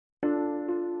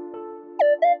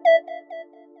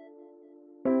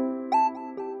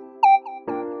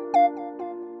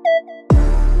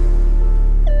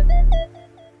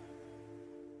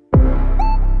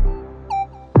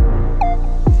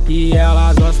E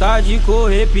ela gosta de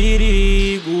correr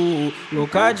perigo,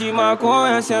 louca de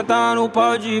maconha, senta no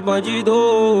pau de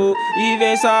bandido e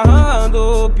vem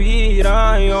sarrando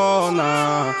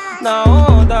piranhona na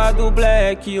onda do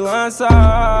black lança.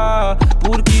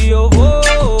 Porque eu vou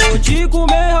te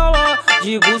comer rolar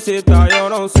de buceta, eu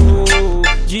não sou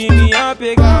de me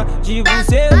apegar, de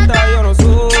buceta eu não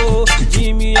sou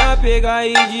de me apegar,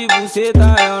 e de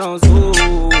buceta eu não sou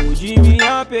de me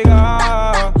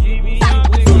apegar,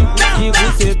 de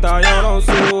buceta eu não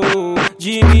sou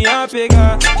de me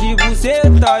apegar, de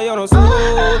buceta eu não sou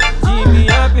de me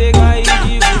apegar, e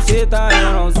de buceta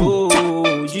eu não sou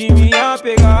de me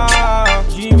apegar,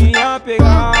 de me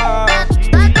apegar, de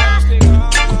me apegar,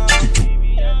 de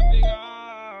me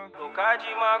apegar. Louca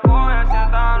de maconha,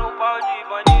 senta no pau de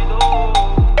bandido.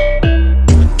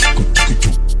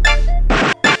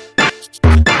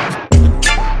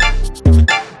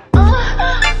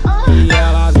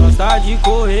 De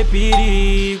correr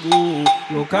perigo,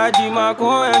 louca de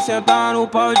maconha, senta no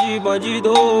pau de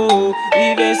bandido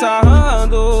e vem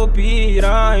sarrando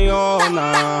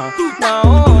piranhona na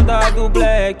onda do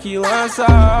black lança.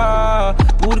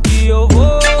 Porque eu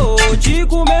vou te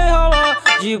comer rolar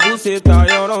de buceta,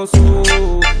 eu não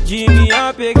sou de me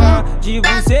apegar, de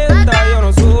buceta eu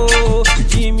não sou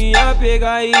de me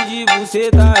apegar, e de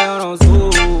buceta eu não sou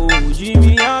de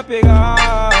me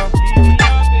apegar,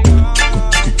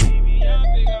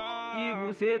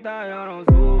 buceta eu não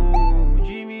sou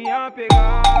de me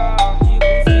apegar,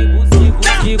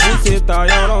 de buceta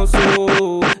eu não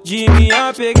sou de me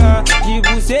apegar, de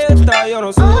buceta eu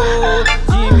não sou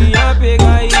de me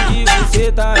apegar, e de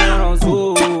buceta eu não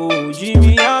sou de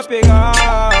me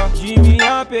apegar, de me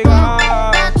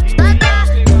apegar, de me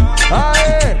apegar.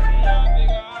 Aê!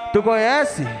 Tu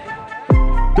conhece?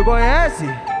 Tu conhece?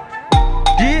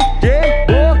 DJ